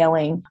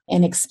scaling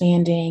and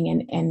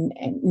expanding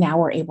and now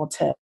we're able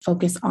to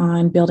focus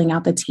on building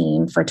out the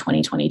team for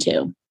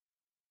 2022.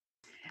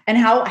 And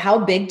how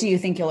big do you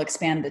think you'll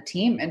expand the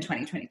team in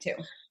 2022?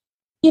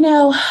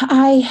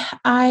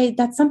 I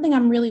that's something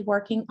I'm really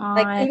working on.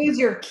 Like, who is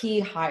your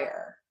key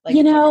hire?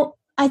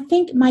 I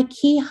think my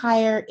key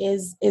hire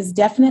is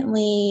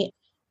definitely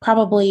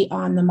probably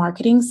on the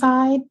marketing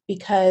side,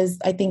 because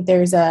I think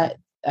there's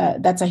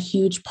that's a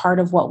huge part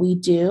of what we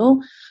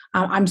do.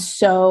 I'm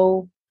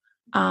so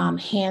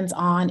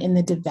hands-on in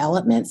the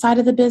development side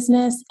of the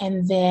business.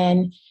 And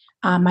then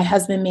my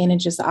husband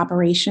manages the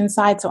operations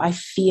side. So I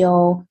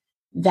feel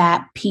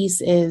that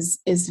piece is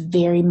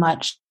very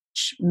much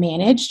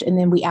managed. And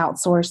then we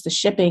outsource the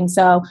shipping.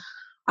 So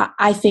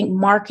I think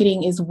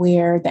marketing is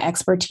where the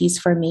expertise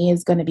for me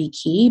is going to be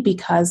key,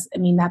 because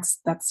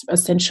that's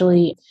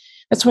essentially,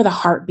 that's where the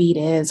heartbeat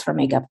is for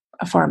makeup.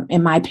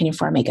 In my opinion,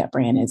 for a makeup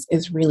brand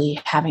is really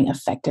having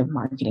effective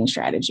marketing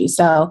strategy.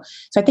 So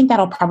I think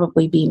that'll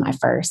probably be my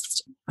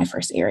first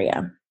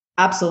area.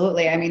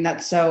 Absolutely.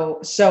 That's so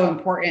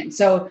important.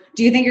 So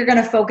do you think you're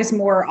going to focus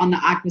more on the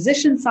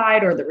acquisition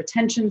side or the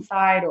retention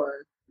side,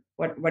 or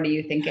what are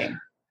you thinking?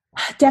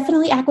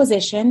 Definitely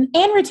acquisition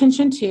and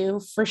retention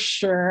too, for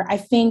sure. I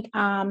think,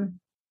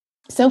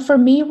 so for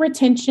me,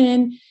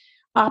 retention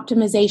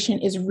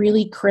optimization is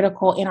really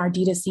critical in our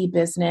D2C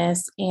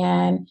business.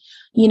 And,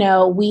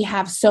 we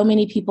have so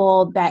many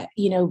people that,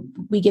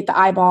 we get the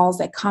eyeballs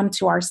that come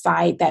to our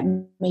site that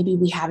maybe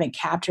we haven't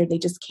captured. They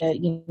just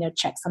can,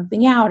 check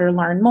something out or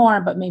learn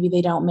more, but maybe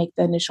they don't make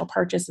the initial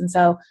purchase. And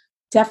so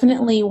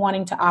definitely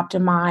wanting to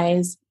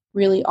optimize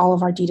really all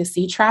of our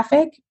D2C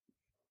traffic.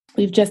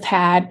 We've just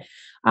had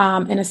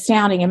an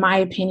astounding, in my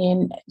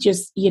opinion,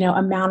 just,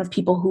 amount of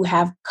people who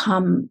have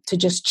come to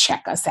just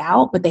check us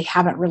out, but they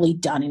haven't really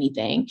done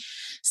anything.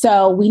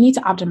 So we need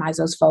to optimize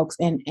those folks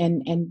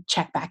and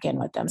check back in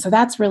with them. So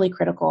that's really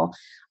critical.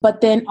 But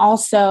then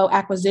also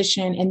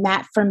acquisition. And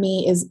that for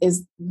me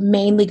is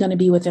mainly going to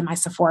be within my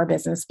Sephora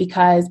business,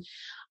 because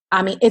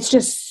it's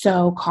just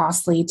so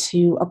costly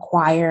to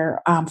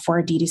acquire for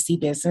a D2C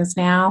business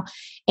now.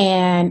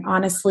 And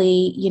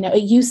honestly,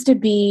 it used to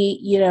be,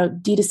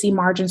 D2C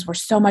margins were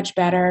so much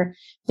better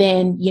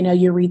than,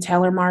 your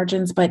retailer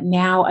margins. But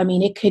now,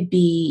 it could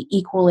be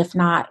equal, if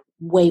not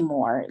way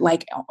more,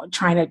 like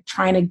trying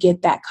to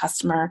get that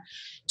customer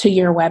to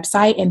your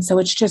website. And so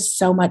it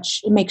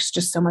makes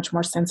just so much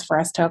more sense for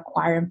us to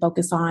acquire and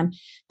focus on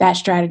that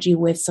strategy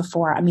with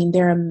Sephora.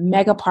 They're a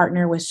mega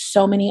partner with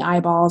so many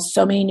eyeballs,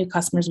 so many new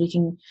customers we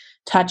can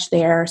touch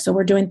there. So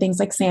we're doing things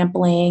like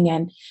sampling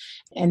and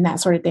that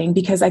sort of thing,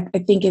 because I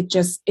think it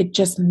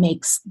just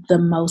makes the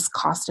most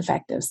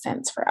cost-effective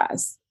sense for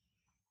us.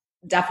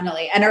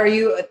 Definitely. And are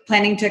you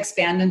planning to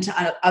expand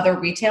into other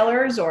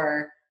retailers,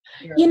 or?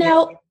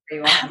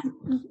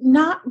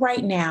 Not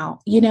right now.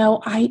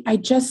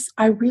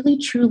 I really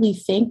truly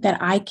think that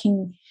I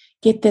can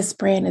get this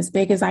brand as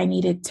big as I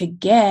needed to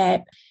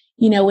get,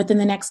 within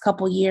the next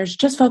couple of years,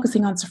 just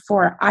focusing on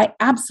Sephora. I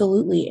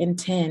absolutely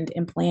intend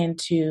and plan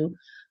to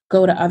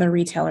go to other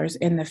retailers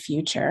in the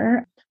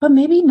future, but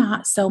maybe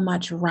not so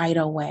much right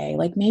away.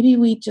 Like maybe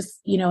we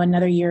just,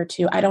 another year or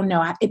two. I don't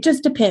know. It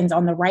just depends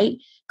on the right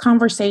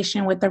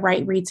conversation with the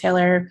right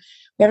retailer.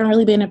 We haven't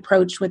really been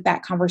approached with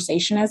that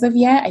conversation as of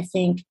yet. I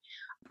think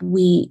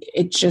we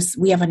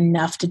have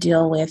enough to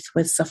deal with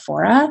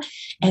Sephora,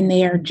 and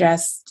they are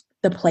just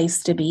the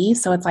place to be.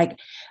 So it's like,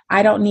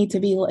 I don't need to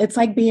be, it's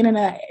like being in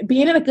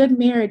a good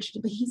marriage.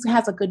 He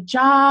has a good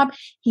job.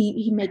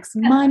 He makes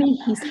money.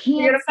 He's handsome.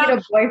 You're gonna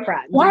need a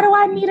boyfriend. Why do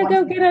I need to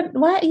go get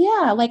what?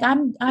 Yeah. Like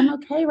I'm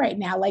okay right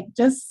now. Like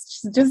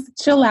just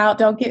chill out.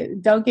 Don't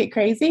get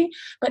crazy,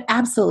 but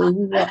absolutely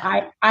we will.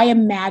 I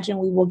imagine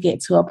we will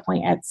get to a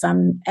point at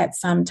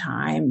some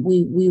time.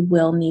 We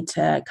will need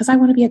to, cause I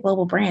want to be a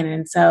global brand.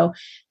 And so,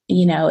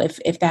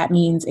 if that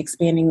means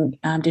expanding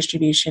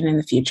distribution in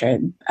the future,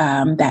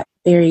 that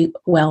very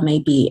well may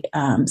be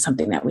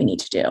something that we need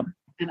to do.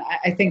 And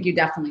I think you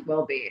definitely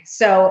will be.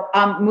 So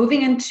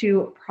moving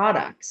into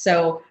product.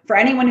 So for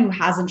anyone who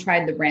hasn't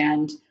tried the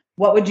brand,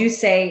 what would you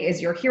say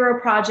is your hero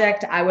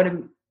project? I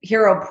would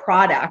hero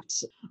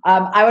product.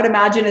 I would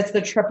imagine it's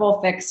the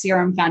Triple Fix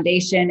Serum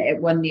Foundation.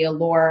 It won the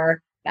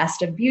Allure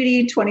Best of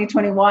Beauty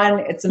 2021.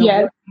 It's an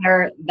award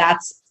winner.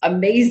 That's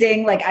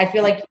amazing. Like, I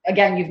feel like,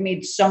 again, you've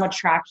made so much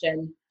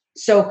traction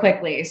so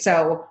quickly.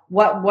 So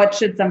what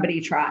should somebody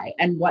try,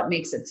 and what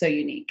makes it so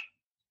unique?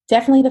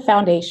 Definitely the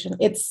foundation.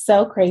 It's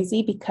so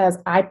crazy because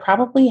I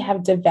probably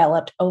have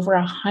developed over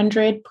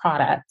 100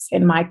 products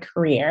in my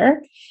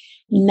career.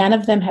 None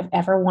of them have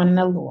ever won an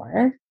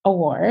Allure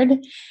award.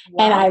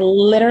 Wow. And I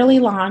literally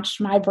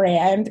launched my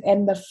brand,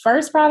 and the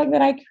first product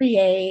that I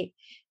create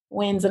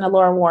wins an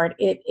Allure award.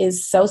 It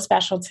is so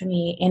special to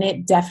me, and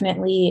it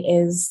definitely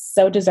is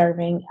so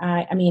deserving.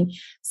 I mean,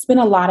 spent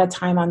a lot of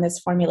time on this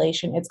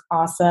formulation. It's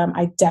awesome.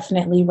 I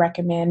definitely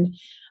recommend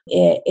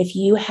it. If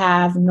you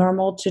have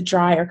normal to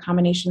dry or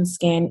combination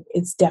skin,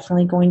 it's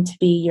definitely going to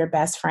be your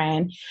best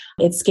friend.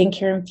 It's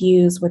skincare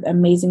infused with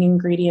amazing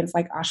ingredients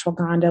like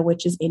ashwagandha,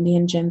 which is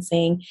Indian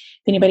ginseng.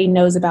 If anybody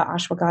knows about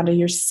ashwagandha,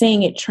 you're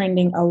seeing it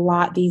trending a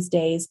lot these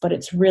days, but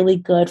it's really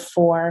good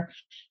for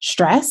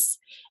stress.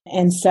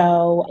 And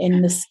so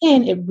in the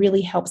skin, it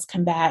really helps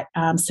combat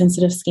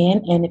sensitive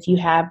skin. And if you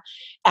have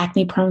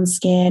acne prone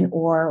skin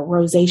or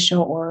rosacea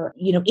or,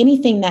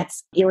 anything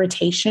that's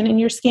irritation in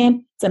your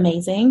skin, it's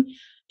amazing.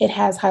 It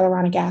has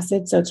hyaluronic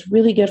acid, so it's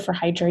really good for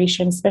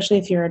hydration, especially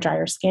if you're a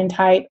drier skin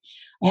type.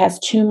 It has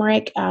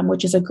turmeric,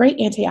 which is a great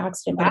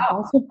antioxidant. Wow, but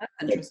also, that's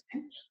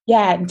interesting.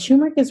 Yeah, and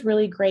turmeric is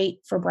really great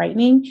for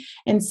brightening.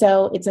 And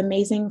so it's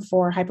amazing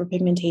for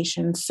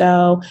hyperpigmentation.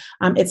 So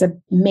it's a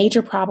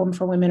major problem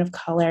for women of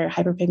color.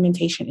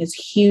 Hyperpigmentation is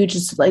huge.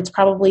 It's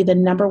probably the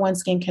number one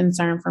skin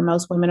concern for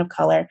most women of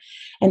color.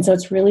 And so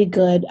it's really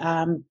good.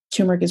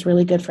 Turmeric is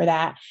really good for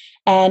that.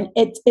 And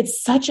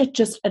it's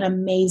just an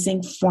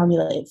amazing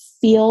formula. It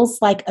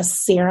feels like a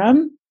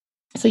serum.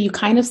 So you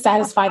kind of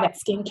satisfy that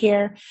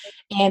skincare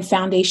and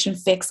foundation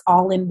fix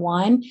all in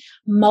one.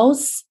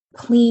 Most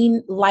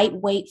clean,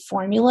 lightweight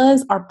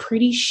formulas are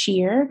pretty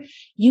sheer.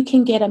 You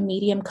can get a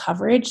medium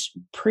coverage,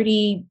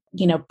 pretty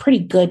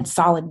good,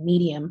 solid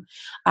medium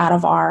out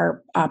of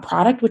our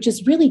product, which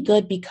is really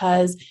good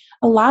because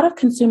a lot of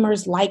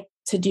consumers like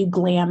to do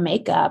glam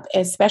makeup,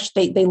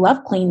 especially they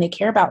love clean, they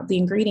care about the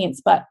ingredients,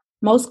 but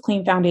most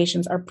clean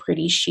foundations are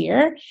pretty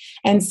sheer.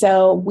 And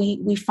so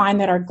we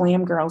find that our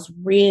glam girls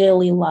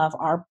really love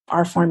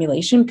our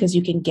formulation because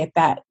you can get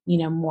that,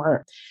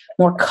 more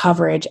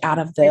coverage out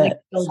of the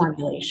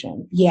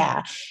formulation.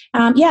 Yeah.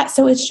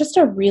 So it's just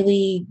a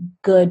really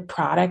good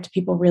product.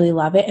 People really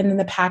love it. And then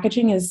the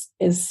packaging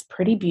is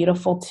pretty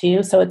beautiful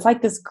too. So it's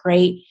like this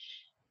great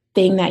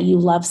thing that you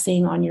love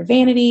seeing on your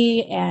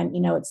vanity. And,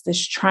 it's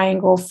this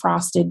triangle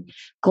frosted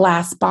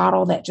glass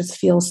bottle that just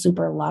feels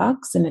super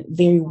luxe and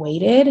very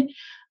weighted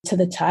to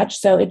the touch.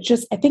 So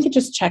I think it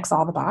just checks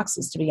all the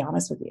boxes, to be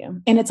honest with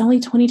you. And it's only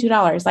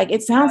 $22. Like,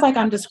 it sounds like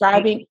I'm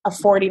describing a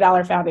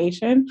 $40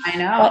 foundation. I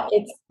know.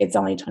 But it's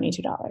only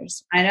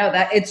 $22. I know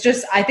that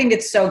I think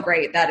it's so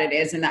great that it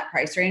is in that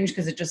price range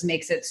because it just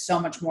makes it so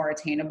much more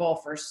attainable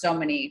for so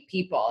many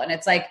people. And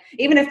it's like,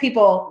 even if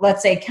people,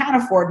 let's say,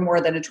 can't afford more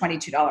than a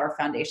 $22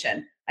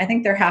 foundation, I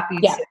think they're happy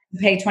to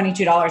pay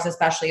 $22,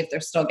 especially if they're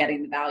still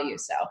getting the value.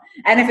 So,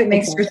 and if it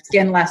makes your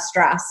skin less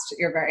stressed,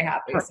 you're very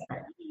happy. So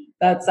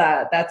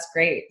that's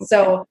great.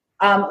 So,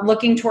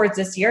 looking towards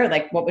this year,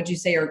 like, what would you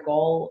say your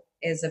goal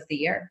is of the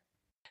year?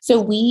 So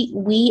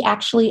we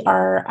actually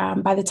are,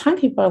 by the time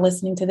people are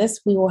listening to this,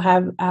 we will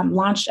have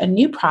launched a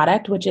new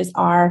product, which is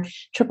our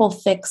Triple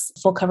Fix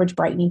Full Coverage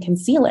Brightening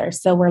Concealer.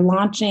 So we're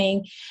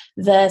launching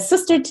the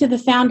sister to the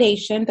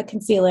foundation, the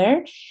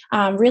concealer.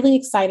 Really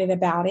excited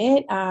about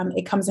it.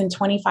 It comes in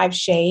 25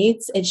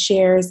 shades. It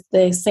shares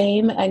the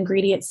same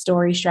ingredient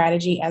story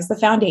strategy as the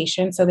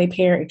foundation, so they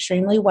pair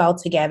extremely well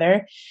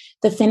together.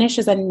 The finish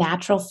is a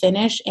natural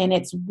finish, and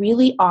it's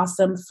really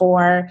awesome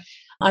for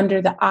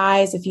under the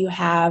eyes if you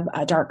have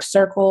dark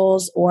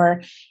circles,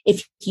 or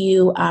if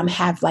you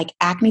have like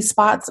acne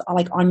spots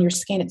like on your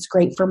skin. It's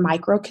great for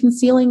micro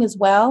concealing as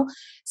well.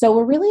 So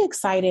we're really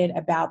excited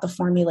about the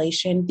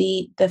formulation.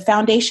 The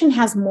foundation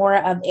has more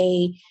of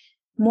a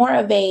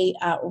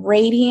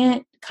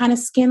radiant kind of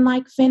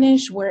skin-like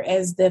finish,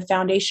 whereas the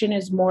foundation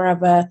is more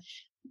of a,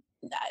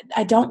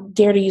 I don't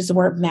dare to use the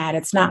word matte.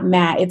 It's not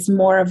matte. It's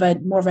more of a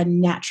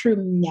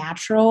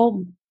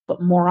natural,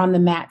 but more on the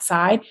matte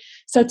side.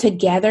 So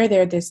together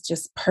they're this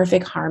just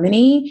perfect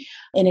harmony,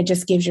 and it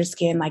just gives your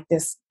skin like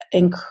this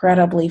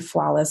incredibly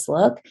flawless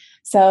look.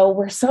 So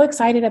we're so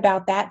excited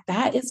about that.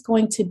 That is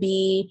going to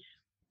be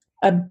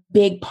a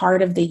big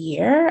part of the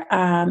year,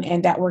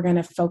 and that we're going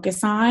to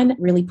focus on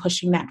really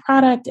pushing that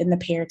product and the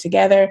pair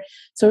together.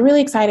 So we're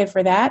really excited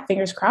for that.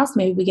 Fingers crossed,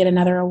 maybe we get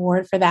another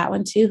award for that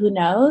one too. Who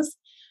knows?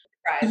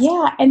 Right.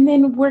 Yeah. And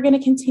then we're going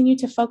to continue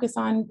to focus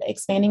on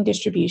expanding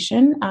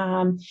distribution.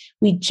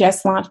 We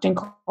just launched in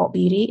Cult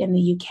Beauty in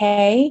the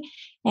UK.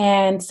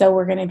 And so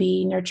we're going to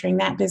be nurturing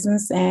that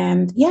business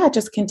and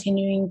just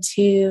continuing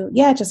to,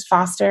 just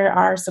foster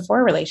our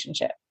Sephora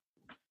relationship.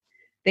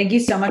 Thank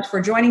you so much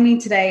for joining me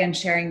today and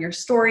sharing your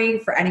story.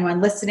 For anyone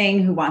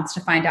listening who wants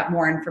to find out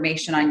more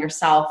information on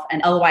yourself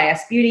and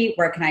LYS Beauty,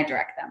 where can I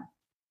direct them?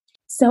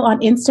 So on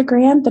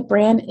Instagram, the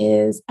brand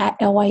is at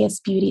LYS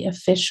Beauty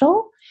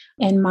Official,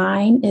 and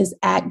mine is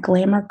at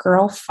Glamour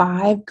Girl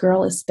 5.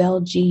 Girl is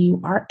spelled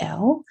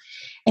GURL.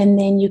 And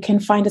then you can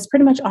find us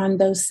pretty much on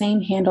those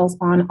same handles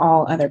on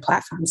all other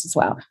platforms as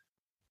well.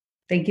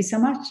 Thank you so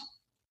much.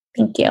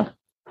 Thank you.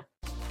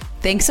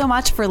 Thanks so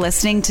much for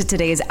listening to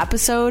today's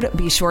episode.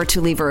 Be sure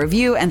to leave a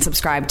review and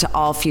subscribe to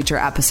all future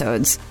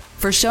episodes.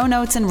 For show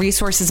notes and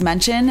resources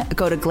mentioned,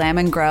 go to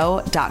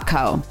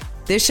glamandgrow.co.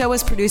 This show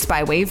is produced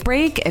by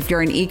Wavebreak. If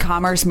you're an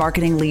e-commerce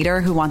marketing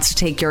leader who wants to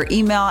take your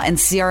email and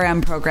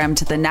CRM program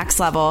to the next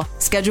level,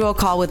 schedule a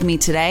call with me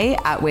today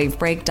at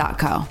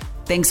wavebreak.co.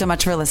 Thanks so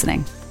much for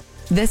listening.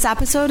 This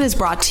episode is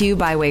brought to you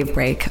by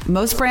Wavebreak.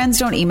 Most brands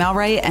don't email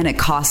right, and it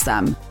costs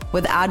them.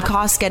 With ad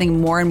costs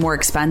getting more and more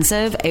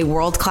expensive, a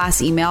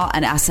world-class email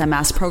and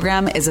SMS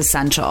program is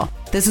essential.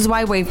 This is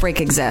why Wavebreak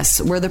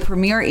exists. We're the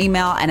premier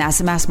email and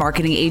SMS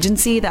marketing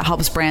agency that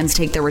helps brands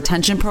take their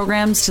retention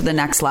programs to the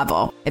next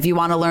level. If you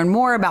want to learn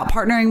more about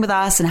partnering with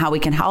us and how we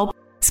can help,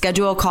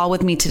 schedule a call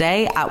with me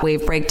today at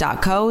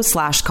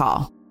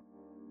wavebreak.co/call.